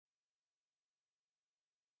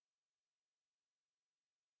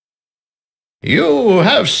You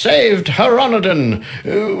have saved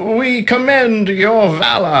Hieronyddon. We commend your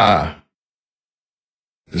valor.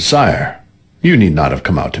 Sire, you need not have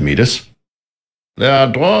come out to meet us. There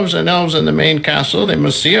are dwarves and elves in the main castle. They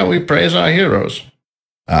must see how we praise our heroes.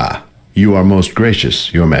 Ah, you are most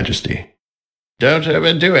gracious, your majesty. Don't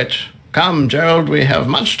overdo it. Come, Gerald, we have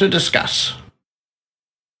much to discuss.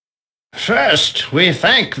 First, we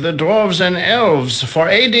thank the dwarves and elves for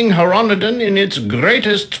aiding Hieronyddon in its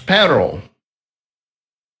greatest peril.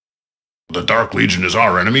 The Dark Legion is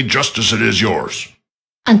our enemy just as it is yours.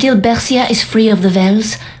 Until Bercia is free of the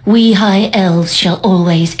Vels, we high elves shall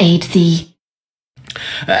always aid thee.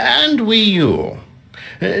 And we you.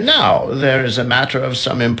 Now, there is a matter of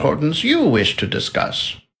some importance you wish to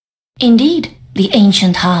discuss. Indeed, the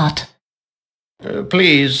ancient heart.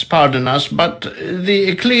 Please pardon us, but the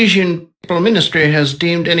Ecclesian Ministry has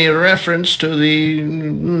deemed any reference to the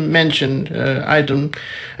mentioned item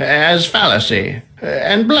as fallacy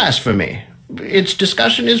and blasphemy. Its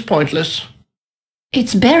discussion is pointless.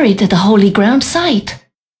 It's buried at the holy ground site.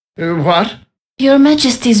 What? Your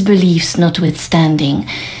Majesty's beliefs notwithstanding,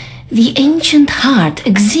 the ancient heart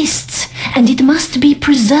exists, and it must be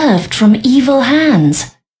preserved from evil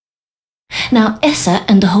hands. Now Essa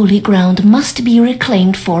and the holy ground must be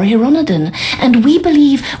reclaimed for Hieronyddon, and we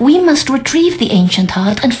believe we must retrieve the ancient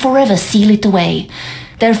heart and forever seal it away.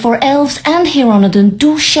 Therefore elves and Hieronyddon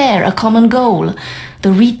do share a common goal,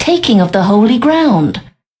 the retaking of the holy ground.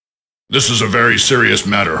 This is a very serious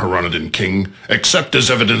matter, Hieronyddon King, except as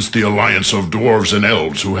evidence the alliance of dwarves and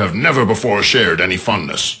elves who have never before shared any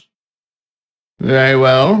fondness. Very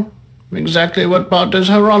well. Exactly what part does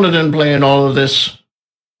Hieronyddon play in all of this?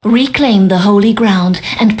 Reclaim the holy ground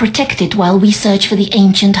and protect it while we search for the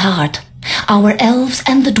ancient heart. Our elves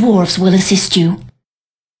and the dwarves will assist you.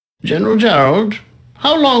 General Gerald,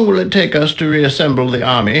 how long will it take us to reassemble the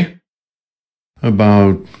army?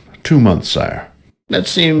 About 2 months, sire. That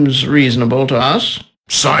seems reasonable to us.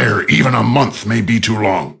 Sire, even a month may be too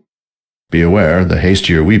long. Be aware, the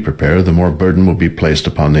hastier we prepare, the more burden will be placed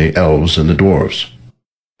upon the elves and the dwarves.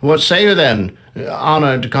 What say you then,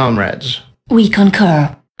 honored comrades? We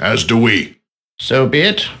concur. As do we. So be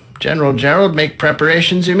it. General Gerald, make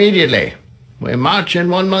preparations immediately. We march in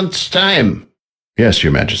 1 month's time. Yes,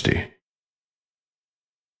 your majesty.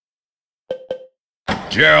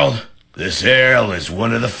 Gerald, this ale is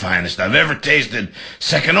one of the finest I've ever tasted,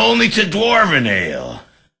 second only to dwarven ale.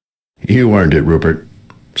 You earned it, Rupert.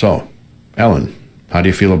 So, Ellen, how do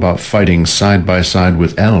you feel about fighting side by side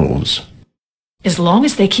with elves? As long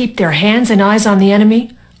as they keep their hands and eyes on the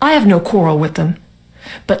enemy, I have no quarrel with them.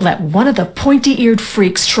 But let one of the pointy-eared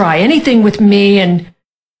freaks try anything with me and...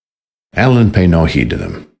 Ellen, pay no heed to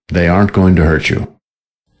them. They aren't going to hurt you.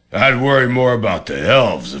 I'd worry more about the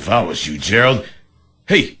elves if I was you, Gerald.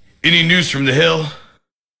 Hey, any news from the hill?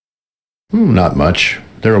 Not much.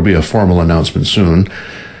 There will be a formal announcement soon.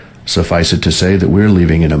 Suffice it to say that we're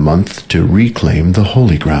leaving in a month to reclaim the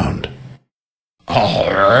holy ground. All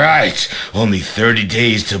right. Only 30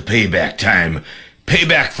 days till payback time.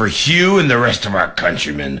 Payback for Hugh and the rest of our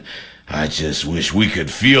countrymen. I just wish we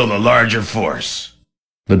could feel the larger force.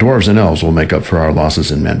 The dwarves and elves will make up for our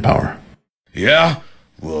losses in manpower. Yeah?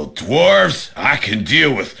 Well, dwarves, I can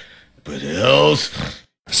deal with. But elves...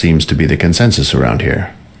 Seems to be the consensus around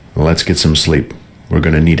here. Let's get some sleep. We're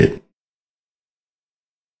going to need it.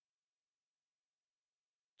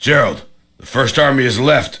 Gerald, the First Army has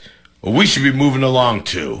left. Well, we should be moving along,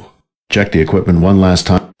 too. Check the equipment one last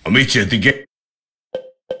time. I'll meet you at the gate.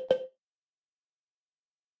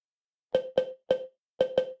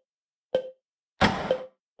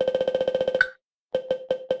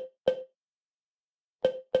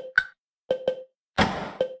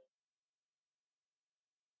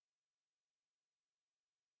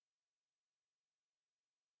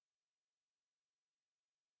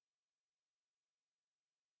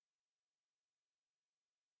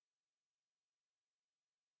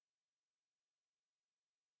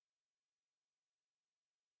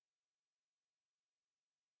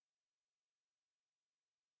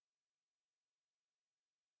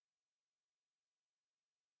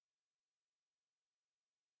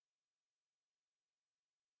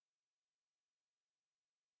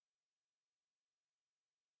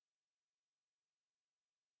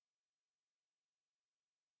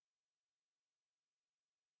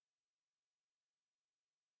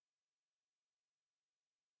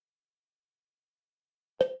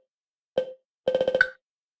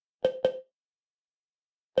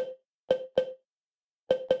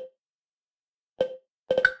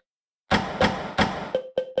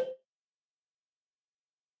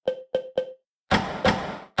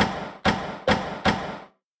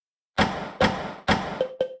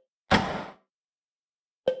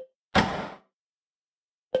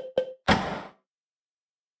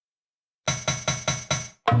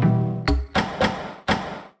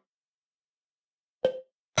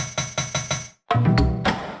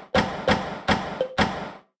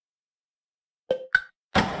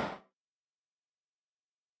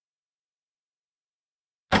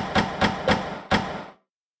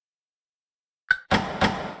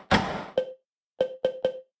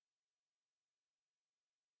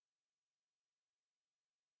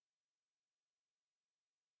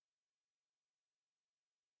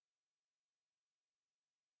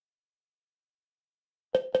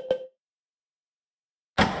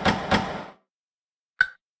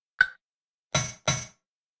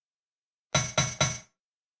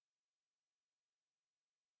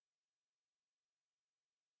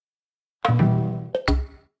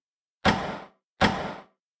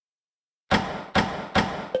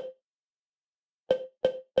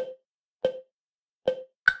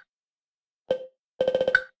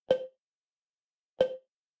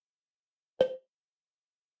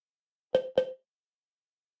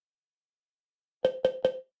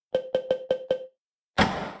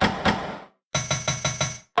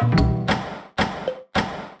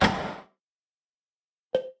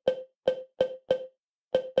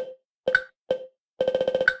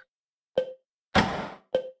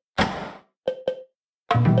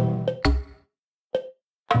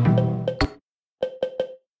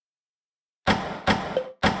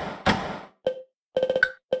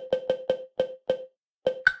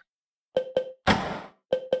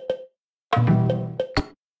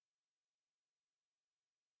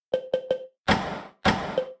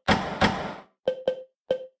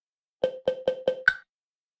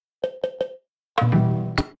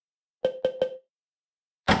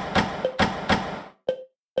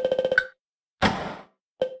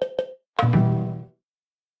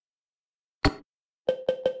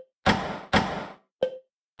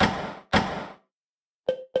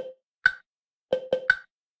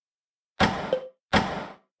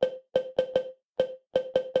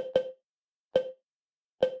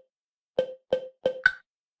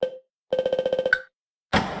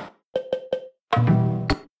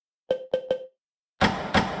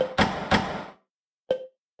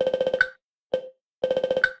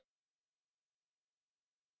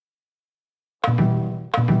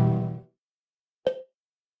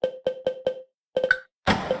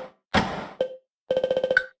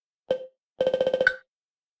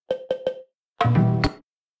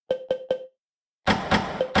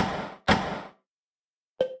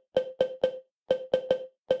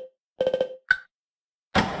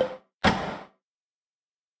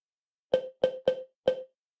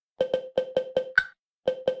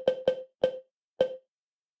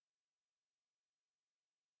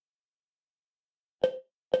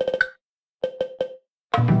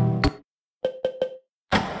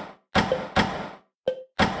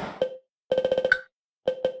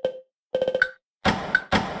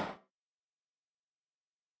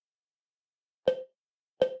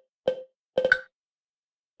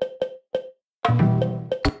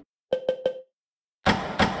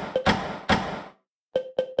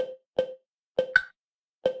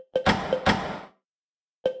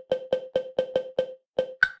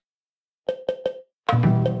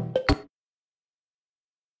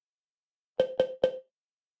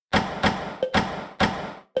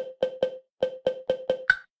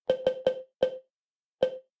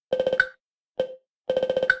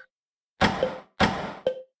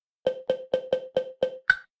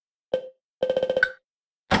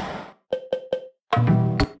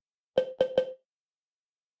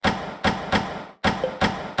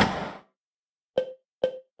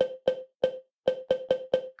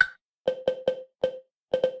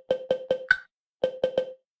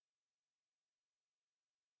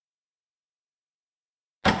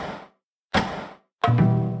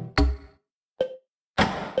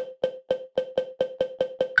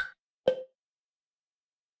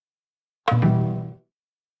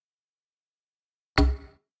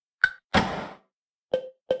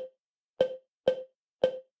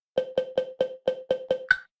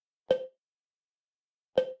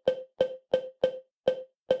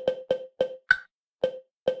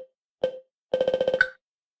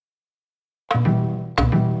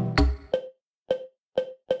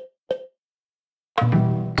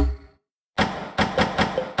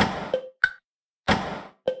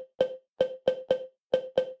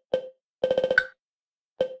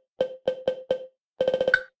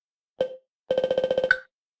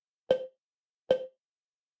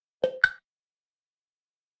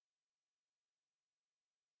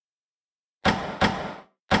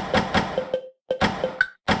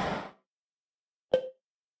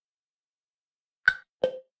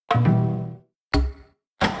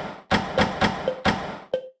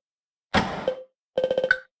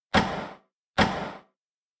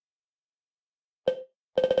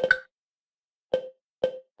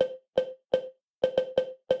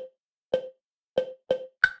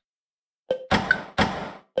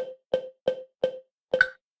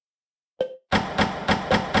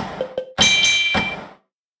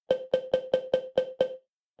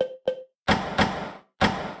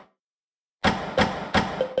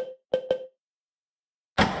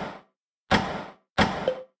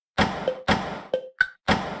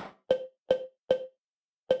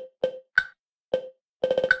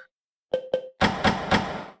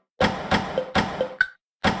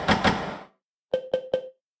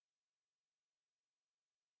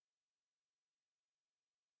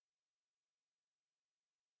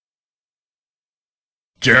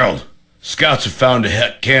 Gerald, scouts have found a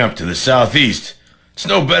het camp to the southeast. It's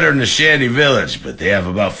no better than a shanty village, but they have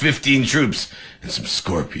about 15 troops and some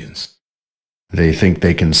scorpions. They think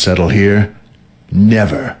they can settle here?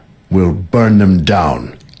 Never. We'll burn them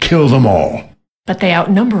down. Kill them all. But they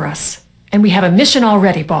outnumber us, and we have a mission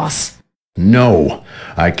already, boss. No,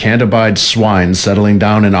 I can't abide swine settling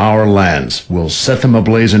down in our lands. We'll set them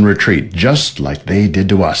ablaze and retreat, just like they did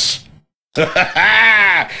to us.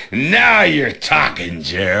 Now you're talking,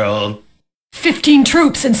 Gerald. 15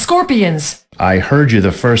 troops and scorpions. I heard you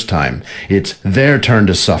the first time. It's their turn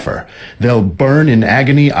to suffer. They'll burn in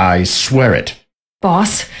agony, I swear it.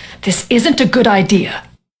 Boss, this isn't a good idea.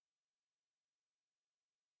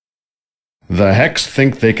 The Hex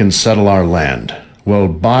think they can settle our land. Well,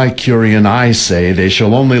 by Curian, I say they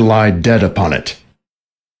shall only lie dead upon it.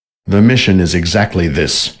 The mission is exactly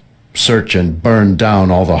this. Search and burn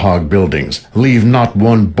down all the hog buildings. Leave not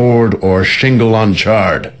one board or shingle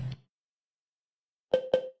uncharred.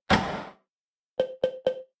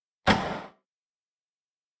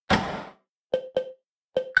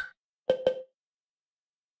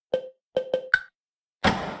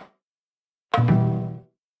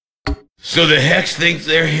 So the Hex think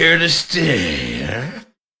they're here to stay, huh?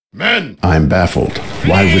 Men! I'm baffled.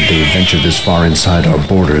 Why would they venture this far inside our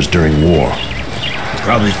borders during war?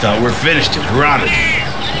 Probably thought we're finished at Herodity.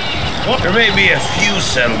 There may be a few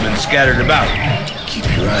settlements scattered about. Keep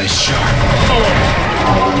your eyes sharp.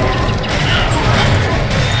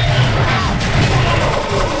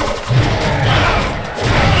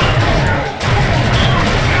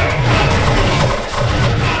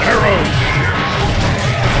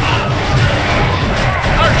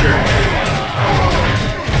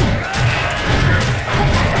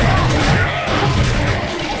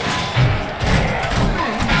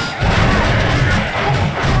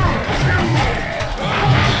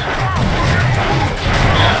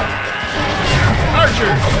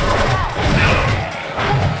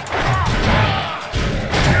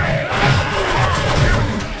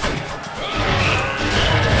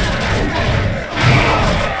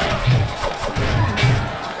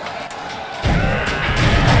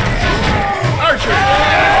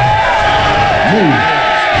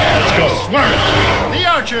 The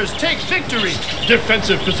archers take victory!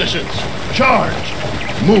 Defensive positions! Charge!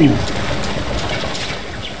 Move!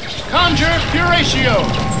 Conjure Curatio!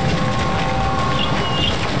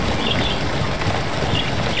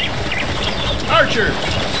 Archers!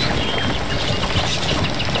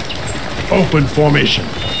 Open formation!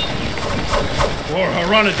 For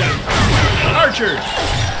Heronodon! Archers!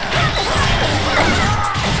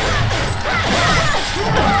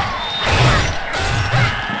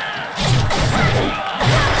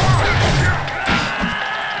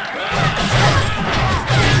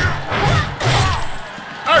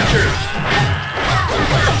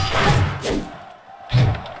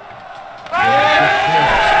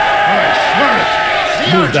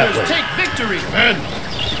 Move that way. Take victory! Men,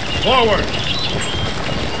 forward!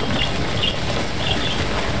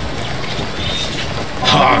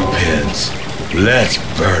 Hog pens. Let's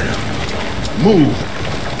burn them. Move.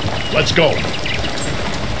 Let's go.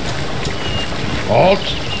 Halt.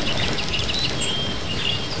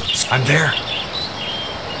 I'm there.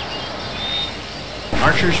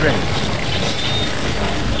 Archers ready.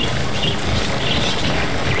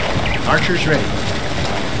 Archers ready.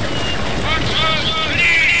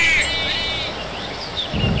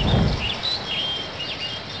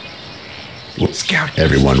 Scout.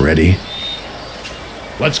 Everyone ready?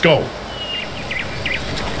 Let's go.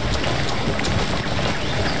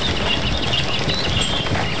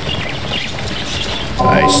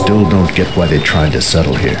 I still don't get why they tried to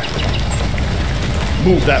settle here.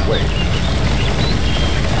 Move that way.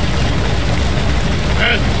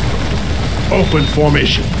 Men, open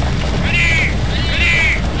formation.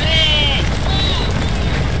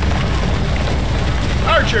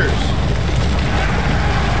 Archers!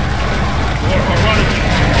 For Heronodon!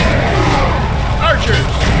 Archers!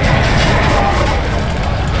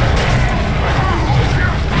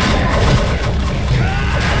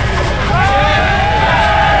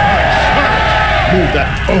 Move that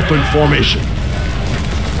open formation.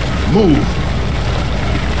 Move.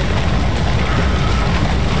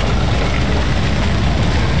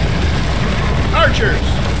 Archers!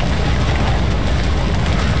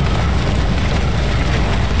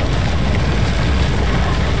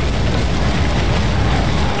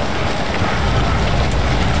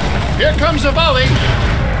 Here comes a volley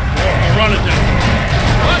for Heronodon.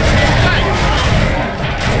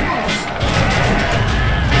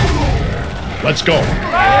 Let's go. The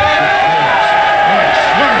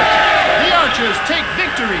archers take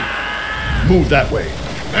victory. Move that way.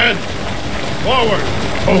 Men, forward!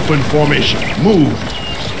 Open formation. Move.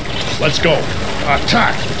 Let's go.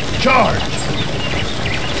 Attack. Charge.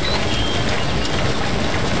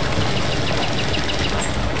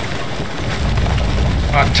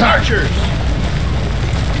 Attackers.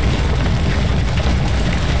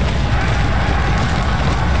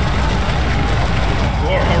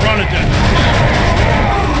 For Hronodin!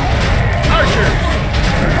 Archers!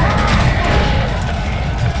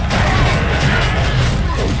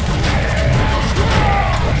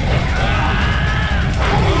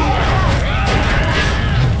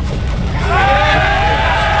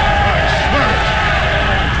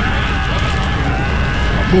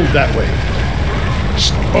 Move that way.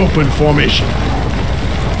 Open formation.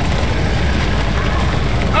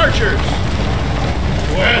 Archers!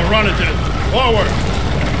 For Hronodin! Forward!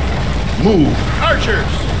 Move. Archers!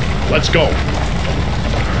 Let's go.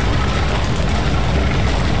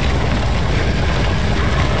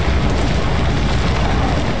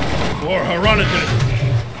 For Hronodin!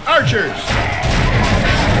 Archers!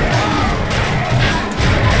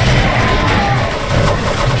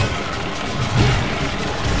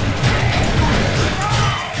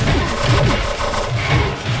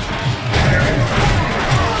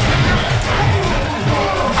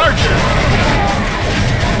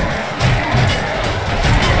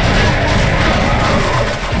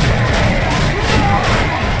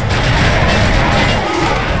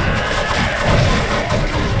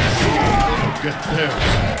 Get theirs.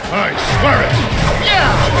 I swear it!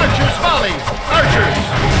 Yeah! Archers volley! Archers!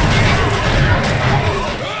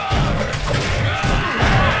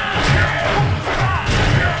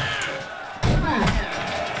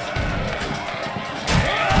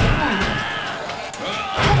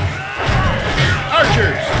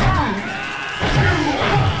 Archers!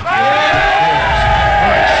 I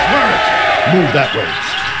swear it! Move that way.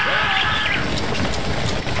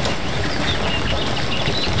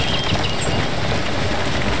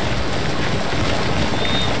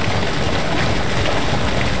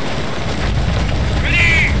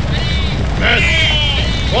 Men,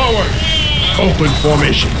 forward! Open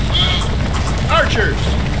formation. Archers!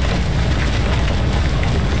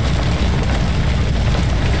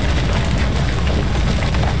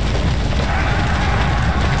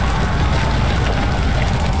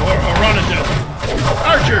 For Hronodin!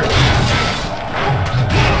 Archers!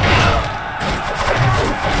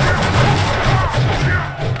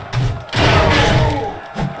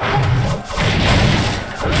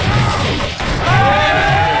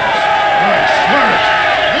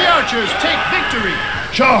 The archers take victory!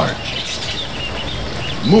 Charge.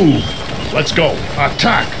 Move. Let's go.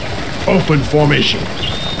 Attack. Open formation.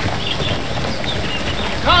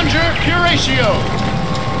 Conjure Curatio!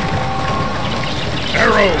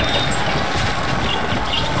 Arrows!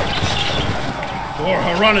 For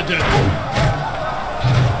Hronodin!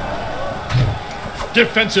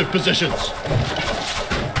 Defensive positions!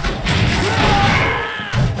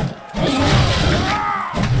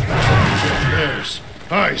 Theirs.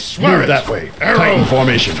 I swear Move it! that way. Arrows! Titan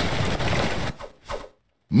formation.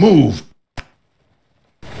 Move.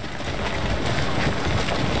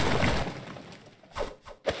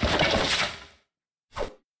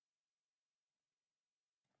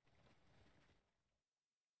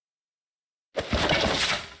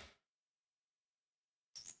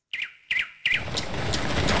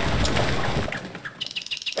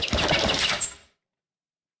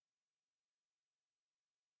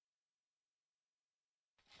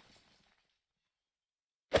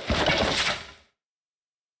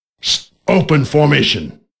 Open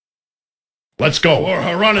formation. Let's go. For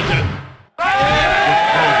Hronodin! I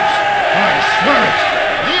swear it!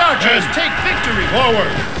 The archers take victory!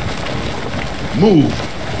 Forward! Move.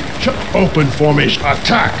 Open formation.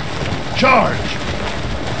 Attack. Charge.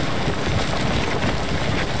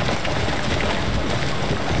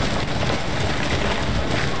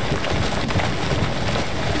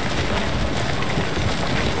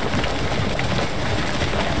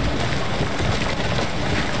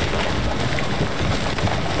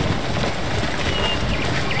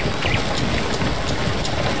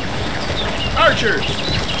 Archers!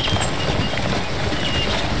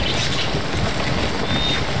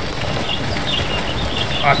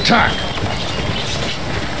 Attack.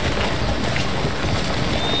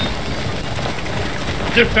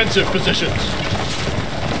 Defensive positions!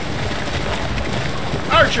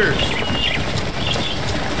 Archers!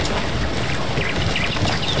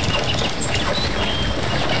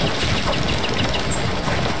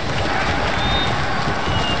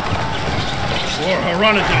 For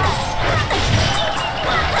Hronodin!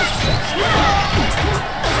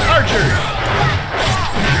 Archers!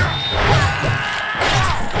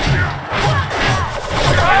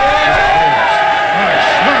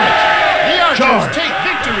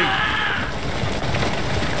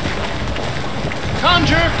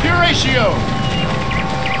 Horatio!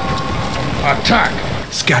 Attack!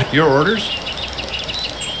 Scout. Your orders?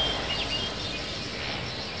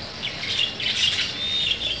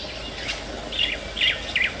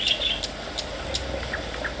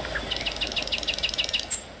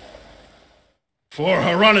 For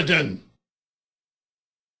Haranadin.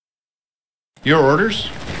 Your orders?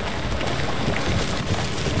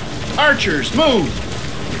 Archers, move!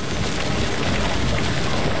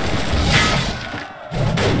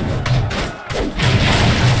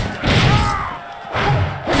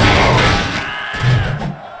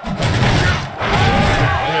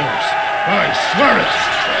 I swear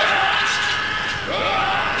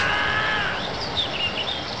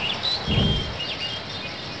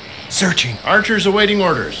it! Searching. Archers awaiting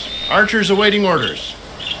orders. Archers awaiting orders.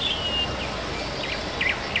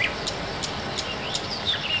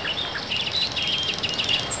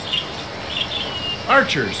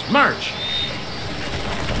 Archers, march!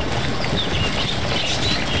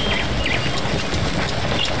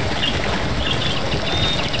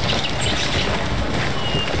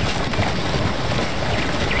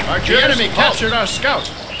 Archers, the enemy captured our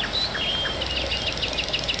scout.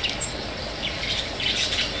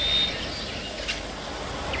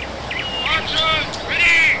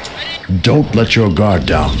 Don't let your guard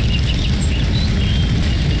down.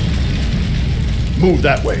 Move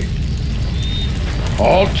that way.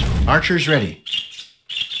 Halt! Archers ready.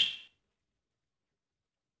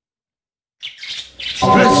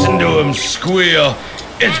 Listen to him squeal.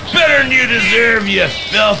 It's better than you deserve, you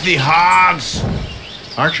filthy hogs.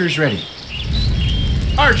 Archers ready.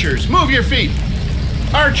 Archers, move your feet.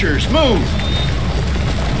 Archers, move.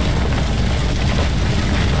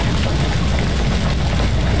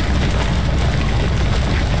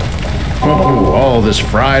 Oh, all this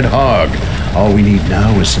fried hog. All we need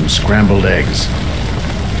now is some scrambled eggs.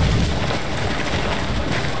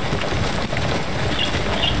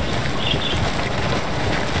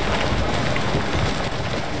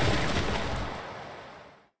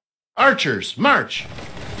 Archers, march.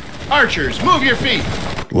 Archers, move your feet.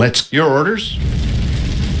 Let's... Your orders?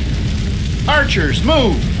 Archers,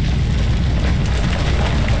 move.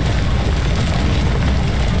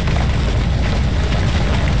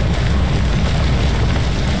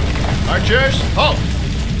 Archers, halt!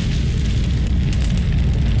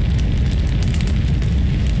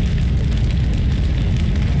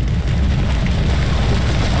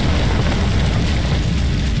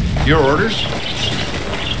 Your orders?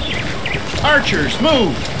 Archers,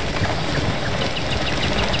 move!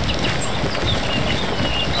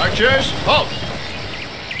 Archers, halt!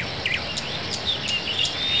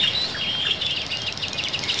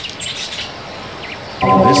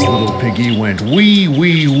 This little piggy went wee,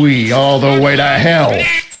 wee, wee all the way to hell.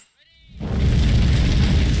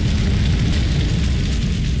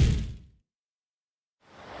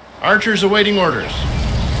 Archers awaiting orders.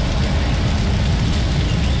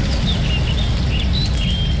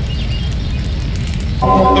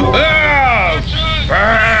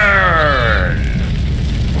 Burn!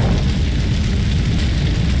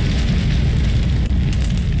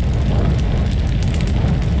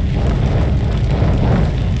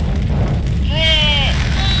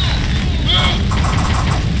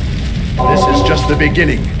 This is just the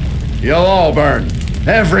beginning. You'll all burn.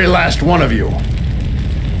 Every last one of you.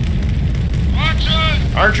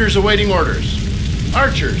 Archers awaiting orders.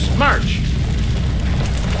 Archers, march!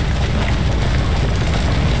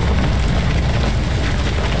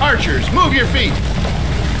 Archers, move your feet!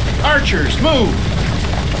 Archers, move!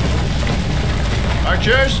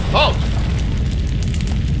 Archers, halt!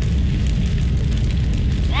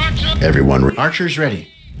 Everyone... Archers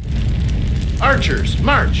ready. Archers,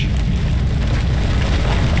 march!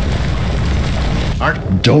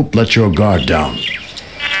 Don't let your guard down.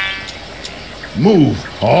 Move!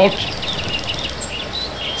 Halt!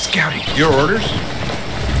 Scouting. Your orders?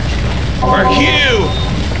 For Hugh!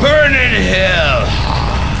 Burn in hell!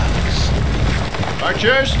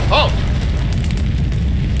 Archers, halt!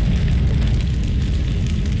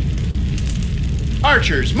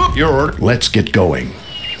 Archers, move! Your order? Let's get going.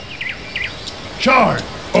 Charge!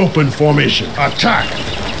 Open formation. Attack!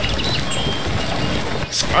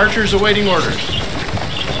 Archers awaiting orders.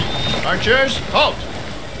 Archers, halt!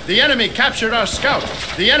 The enemy captured our scout!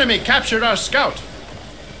 The enemy captured our scout!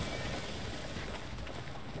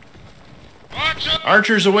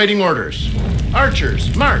 Archers awaiting orders.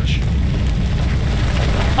 Archers, march!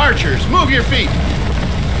 Archers, move your feet!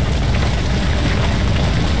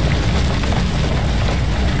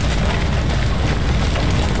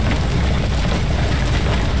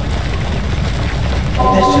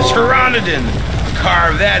 This is Haranadin!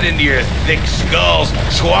 carve that into your thick skulls,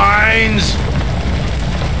 swines!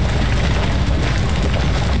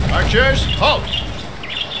 Archers, halt!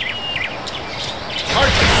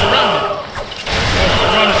 Archers surrounded.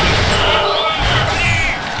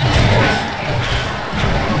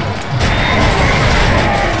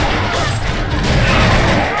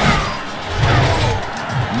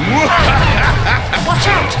 Watch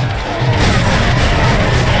out!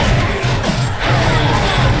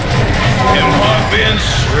 Them hog bins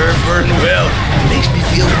sure burn well. Makes me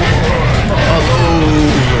feel warm all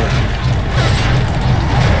over.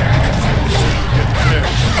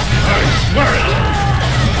 Swear it!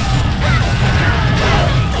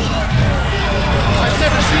 I've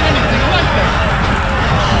never seen anything like that!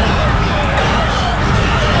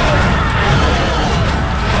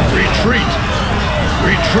 Retreat!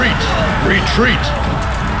 Retreat! Retreat!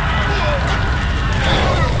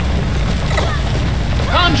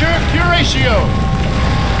 Conjure Curatio!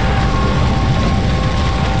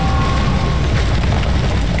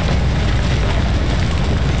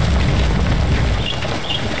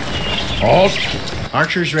 Halt!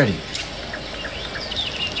 Archers ready.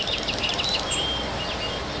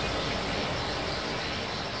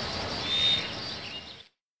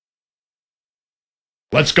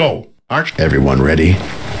 Let's go! Everyone ready?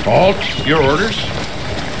 Halt! Your orders?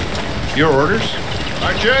 Your orders?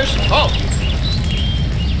 Archers, halt!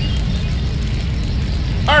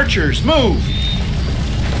 Archers, move!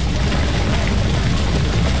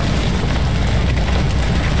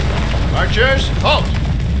 Archers, halt!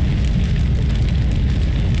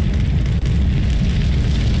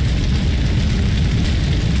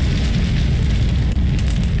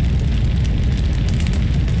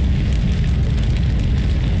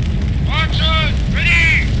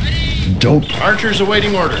 Don't. Archers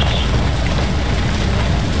awaiting orders.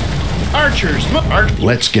 Archers,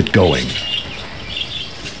 Let's get going.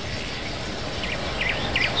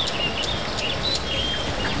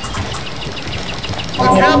 The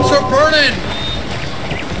camps are burning!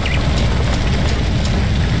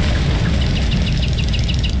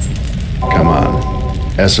 Come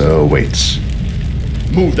on. Essa awaits.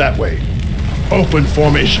 Move that way. Open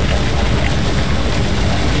formation.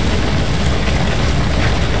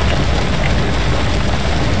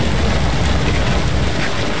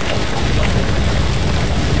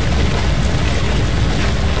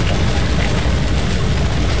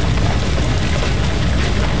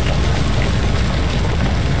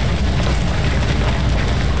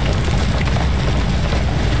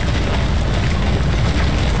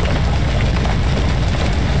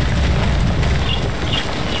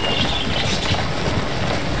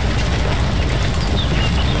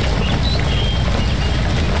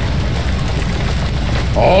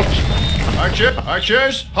 Halt!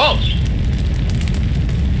 Archers, halt!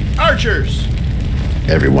 Archers!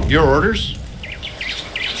 Everyone. Your orders?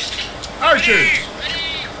 Archers!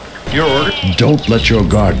 Your order? Don't let your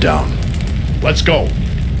guard down. Let's go!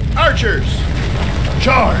 Archers!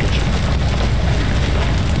 Charge!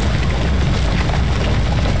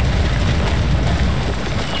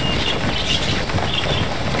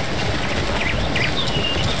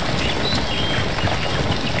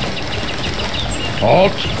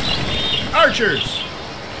 Halt! Archers!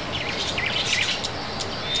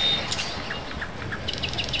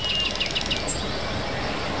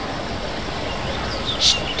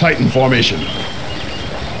 Tighten formation.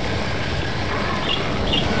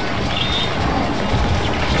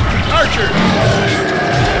 Archers!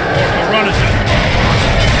 Run it.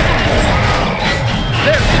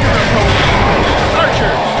 There's your opponent!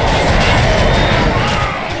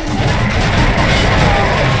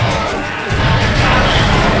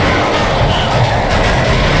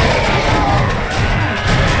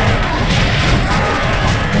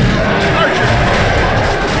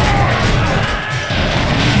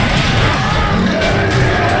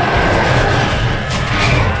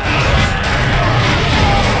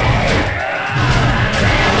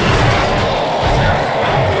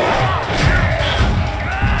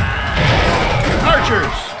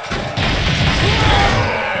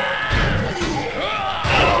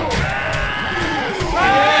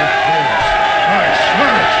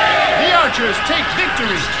 Archers! Take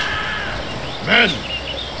victory! Men,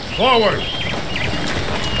 forward!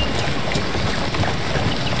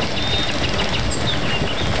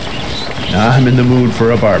 I'm in the mood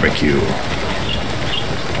for a barbecue.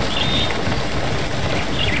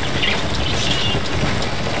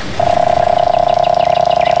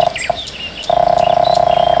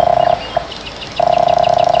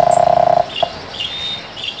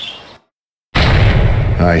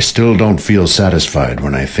 I still don't feel satisfied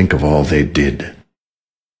when I think of all they did.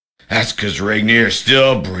 That's 'cause Ragnar's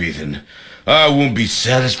still breathing. I won't be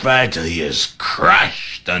satisfied till he is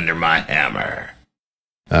crushed under my hammer.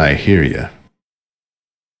 I hear you.